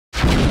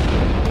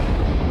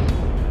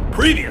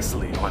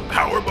Previously on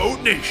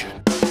Powerboat Nation.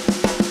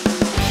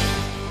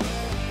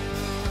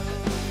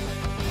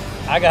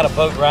 I got a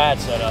boat ride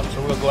set up,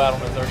 so we'll go out on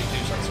the 32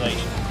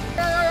 Sunsation.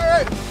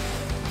 Hey!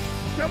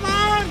 Come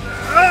on!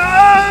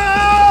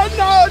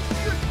 No!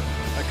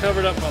 I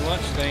covered up my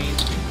lunch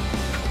stains.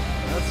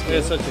 That's We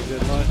had such a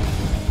good lunch.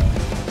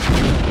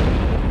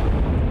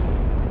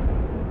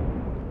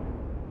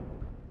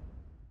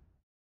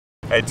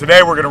 Hey,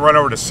 today we're going to run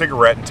over to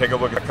Cigarette and take a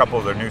look at a couple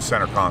of their new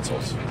center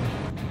consoles.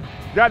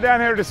 Got down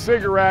here to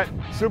Cigarette.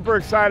 Super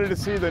excited to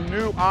see the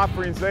new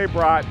offerings they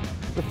brought.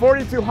 The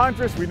 42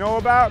 Huntress we know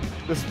about.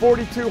 This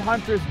 42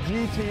 Huntress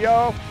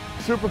GTO,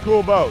 super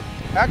cool boat.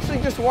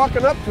 Actually, just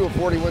walking up to a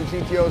 41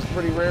 GTO is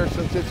pretty rare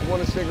since it's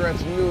one of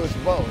Cigarette's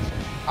newest boats.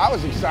 I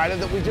was excited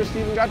that we just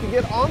even got to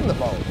get on the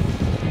boat.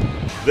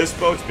 This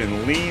boat's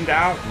been leaned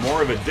out,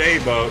 more of a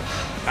day boat.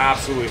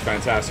 Absolutely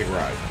fantastic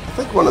ride. I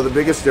think one of the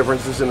biggest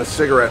differences in a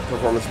Cigarette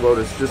performance boat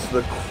is just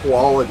the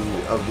quality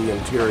of the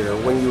interior.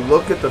 When you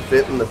look at the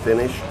fit and the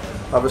finish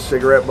of a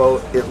Cigarette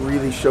boat, it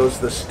really shows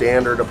the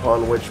standard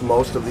upon which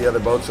most of the other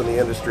boats in the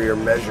industry are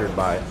measured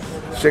by.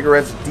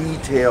 Cigarette's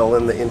detail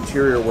in the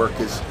interior work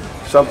is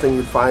something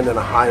you'd find in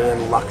a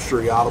high-end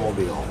luxury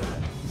automobile.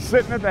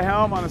 Sitting at the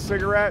helm on a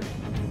Cigarette,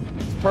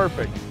 it's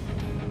perfect.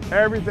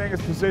 Everything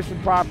is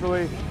positioned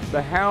properly.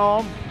 The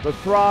helm, the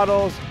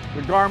throttles,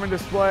 the Garmin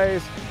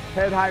displays,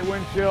 head height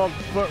windshield,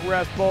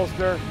 footrest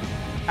bolster,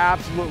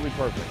 absolutely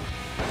perfect.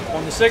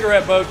 On the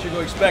Cigarette boats, you're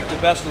going to expect the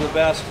best of the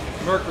best.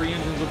 Mercury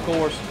engines, of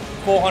course.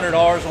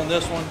 400Rs on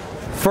this one.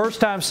 First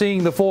time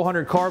seeing the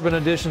 400 carbon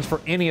editions for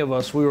any of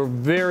us. We were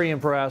very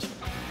impressed.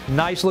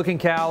 Nice looking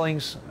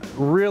cowlings.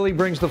 Really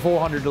brings the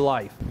 400 to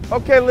life.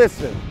 Okay,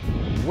 listen.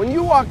 When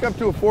you walk up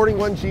to a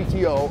 41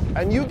 GTO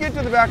and you get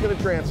to the back of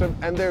the transom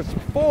and there's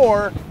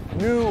 4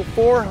 new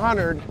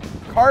 400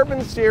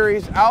 carbon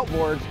series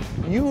outboards,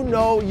 you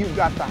know you've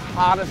got the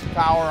hottest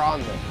power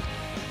on them.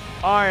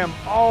 I am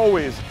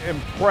always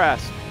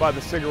impressed by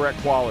the Cigarette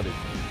quality.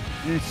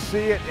 You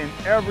see it in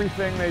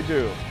everything they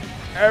do.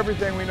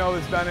 Everything we know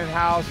that's done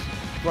in-house,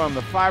 from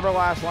the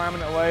fiberglass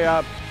laminate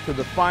layup to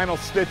the final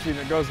stitching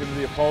that goes into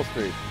the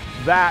upholstery.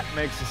 That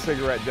makes the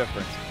Cigarette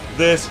difference.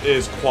 This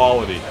is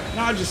quality.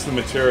 Not just the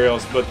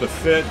materials, but the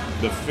fit,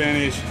 the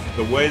finish,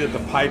 the way that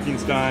the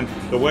piping's done,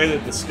 the way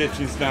that the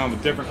stitching's done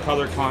with different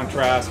color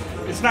contrast.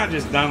 It's not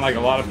just done like a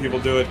lot of people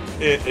do it,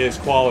 it is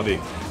quality.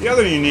 The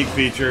other unique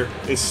feature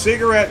is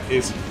Cigarette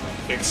is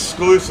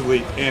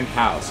exclusively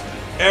in-house.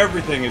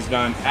 Everything is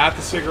done at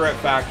the Cigarette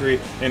factory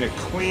in a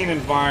clean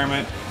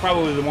environment,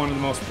 probably one of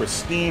the most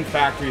pristine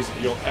factories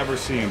that you'll ever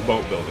see in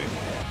boat building.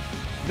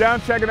 Down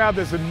checking out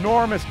this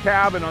enormous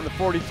cabin on the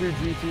 42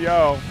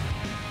 GTO,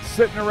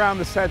 sitting around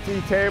the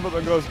settee table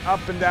that goes up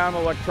and down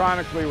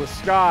electronically with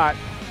Scott.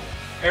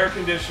 Air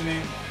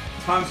conditioning,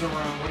 tons of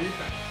room. What do you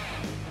think?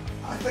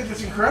 I think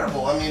it's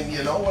incredible. I mean,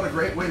 you know, what a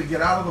great way to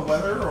get out of the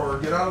weather or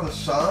get out of the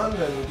sun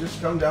and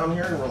just come down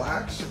here and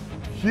relax.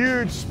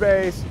 Huge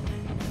space,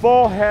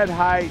 full head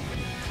height.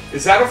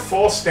 Is that a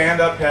full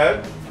stand-up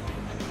head?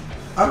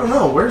 I don't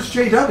know, where's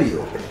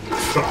JW?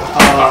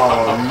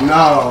 Oh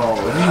no,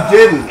 you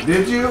didn't,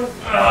 did you?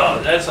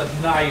 Oh, that's a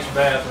nice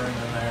bathroom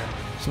in there.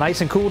 It's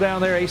nice and cool down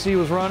there. AC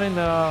was running.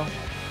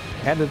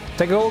 Had to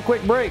take a little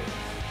quick break.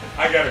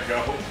 I gotta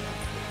go.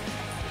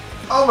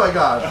 Oh my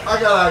God, I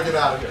gotta get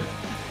out of here.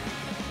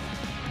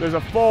 There's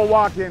a full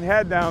walk-in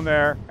head down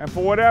there, and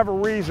for whatever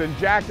reason,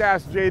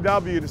 Jackass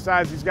JW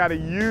decides he's got to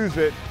use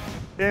it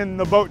in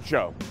the boat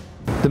show.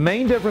 The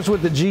main difference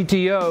with the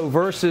GTO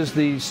versus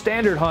the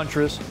standard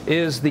Huntress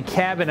is the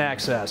cabin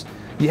access.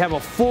 You have a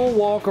full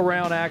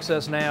walk-around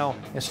access now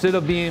instead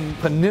of being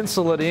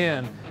peninsulaed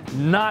in.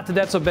 Not that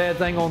that's a bad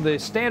thing on the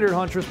standard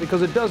Huntress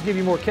because it does give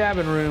you more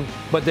cabin room,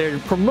 but they're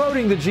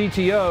promoting the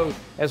GTO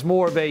as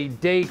more of a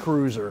day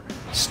cruiser.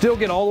 Still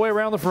get all the way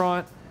around the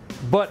front,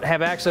 but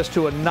have access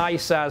to a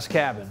nice sized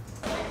cabin.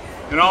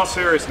 In all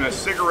seriousness,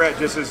 Cigarette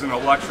just isn't a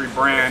luxury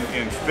brand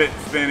in fit,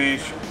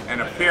 finish,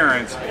 and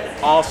appearance,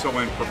 also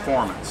in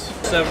performance.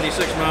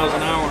 76 miles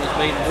an hour on its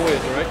maiden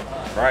voyage, right?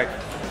 Right.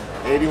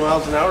 80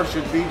 miles an hour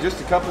should be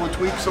just a couple of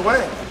tweaks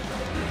away.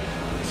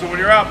 So when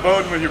you're out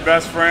boating with your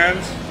best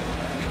friends,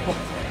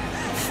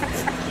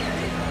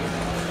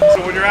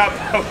 So when you're out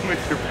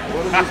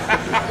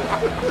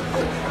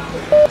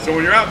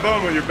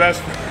boating with your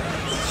best friends,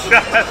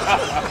 shut up.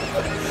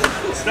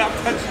 Stop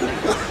touching me.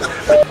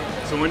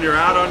 So when you're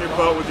out on your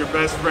boat with your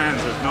best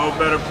friends, there's no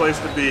better place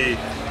to be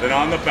than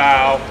on the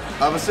bow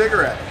of a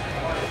Cigarette.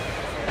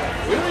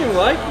 We don't even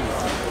like you.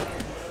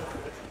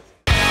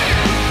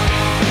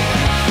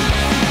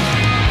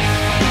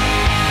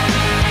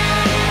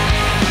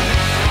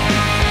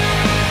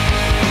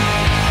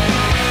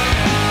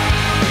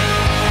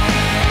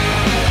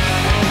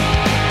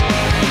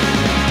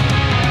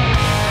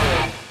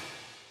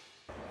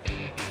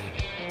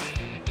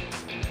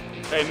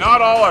 Hey,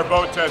 not all our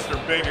boat tests are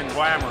big and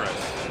glamorous.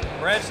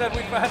 Brad said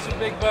we'd find some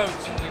big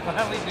boats, and we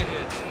finally did.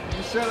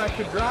 You said I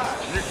could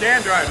drive. You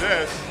can drive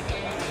this.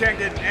 You can't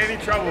get in any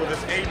trouble with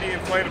this AD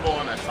inflatable,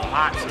 and it's a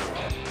hot suit.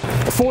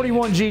 The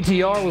 41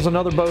 GTR was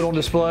another boat on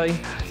display.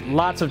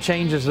 Lots of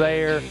changes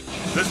there.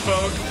 This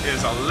boat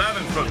is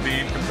 11-foot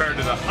beam compared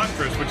to the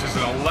Huntress, which is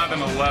an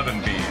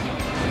 11-11 beam.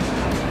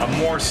 A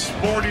more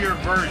sportier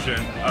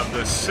version of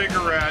the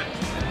cigarette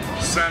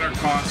center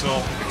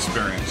console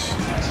experience.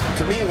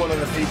 To me, one of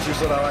the features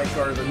that I like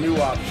are the new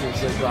options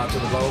they brought to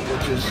the boat,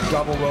 which is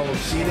double row of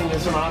seating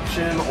as an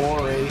option,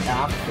 or a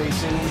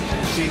aft-facing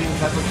seating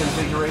type of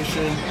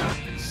configuration.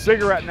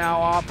 Cigarette now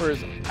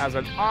offers, as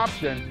an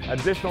option,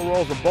 additional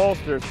rolls of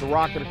bolsters to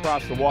rock it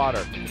across the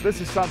water. This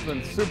is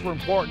something super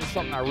important,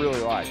 something I really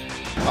like.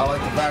 I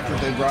like the fact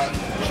that they brought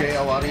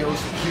JL Audio's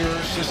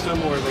Secure system,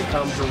 where they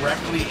come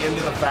directly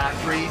into the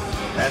factory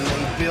and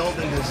they build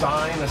and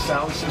design a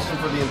sound system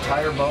for the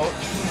entire boat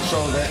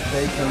so that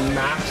they can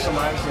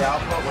maximize the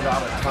output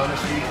without a ton of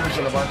speakers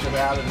and a bunch of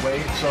added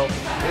weight. So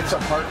it's a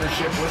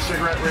partnership with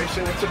cigarette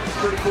racing. It's a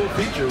pretty cool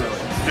feature,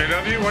 really.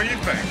 JW, what do you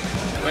think?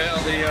 Well,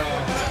 the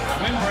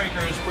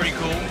windbreaker is pretty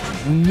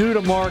cool. New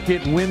to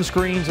market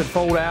windscreens that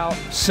fold out,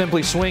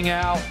 simply swing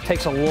out,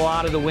 takes a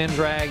lot of the wind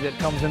drag that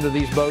comes into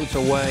these boats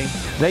away.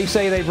 They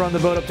say they've run the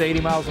boat up to 80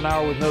 miles an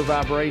hour with no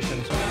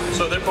vibrations.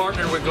 So they're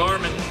partnered with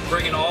Garmin,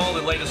 bringing all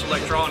the latest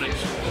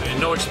electronics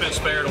and no expense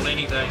spared on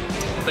anything.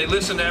 They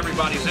listen to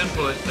everybody's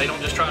input. They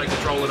don't just try to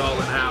control it all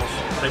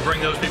in-house. They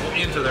bring those people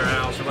into their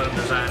house and let them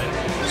design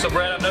it. So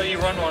Brad, I know you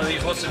run one of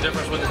these. What's the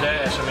difference with the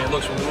dash? I mean, it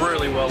looks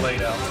really well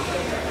laid out.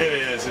 It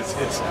is.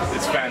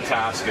 It's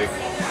fantastic.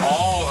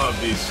 All of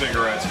these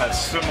cigarettes have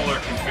similar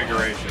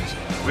configurations.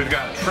 We've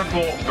got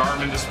triple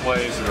Garmin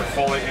displays that are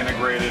fully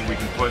integrated. We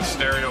can put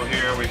stereo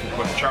here, we can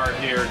put chart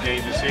here,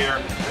 gauges here.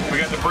 We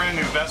got the brand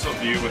new vessel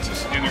view, which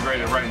is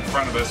integrated right in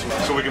front of us,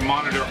 so we can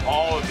monitor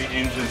all of the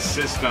engine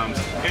systems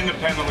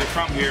independently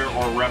from here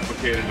or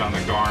replicated on the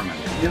Garmin.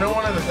 You know,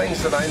 one of the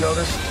things that I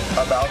noticed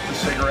about the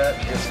cigarette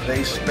is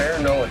they spare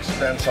no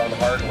expense on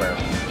hardware.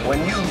 When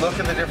you look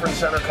at the different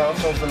center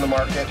consoles in the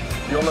market,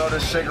 you'll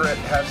notice Cigarette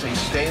has a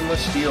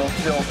stainless steel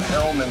tilt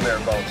helm in their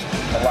boats.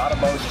 A lot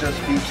of boats just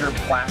feature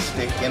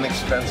plastic,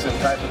 inexpensive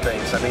type of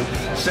things. I mean,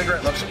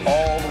 Cigarette looks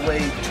all the way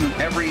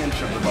to every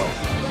inch of the boat.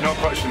 No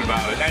question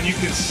about it. And you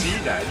can see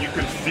that, you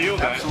can feel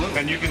that, Absolutely.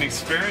 And you can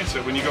experience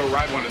it when you go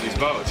ride one of these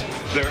boats.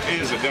 There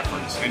is a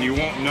difference, and you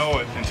won't know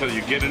it until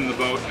you get in the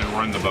boat and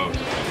run the boat.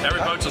 Every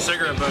boat's a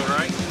cigarette boat,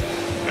 right?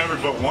 Every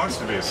boat wants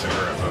to be a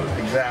cigarette boat.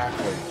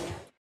 Exactly.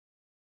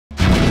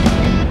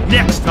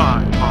 Next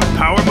time on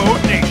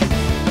Powerboat Nation.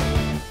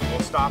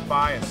 We'll stop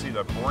by and see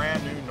the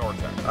brand new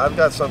Nortec. I've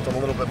got something a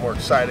little bit more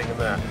exciting than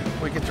that.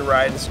 We get to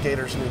ride in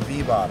Skater's new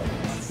V-bottom.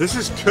 This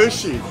is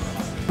cushy.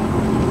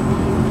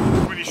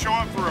 When you show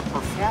up for a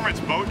performance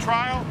boat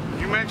trial,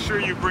 you make sure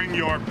you bring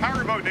your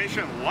Powerboat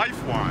Nation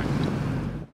life wine.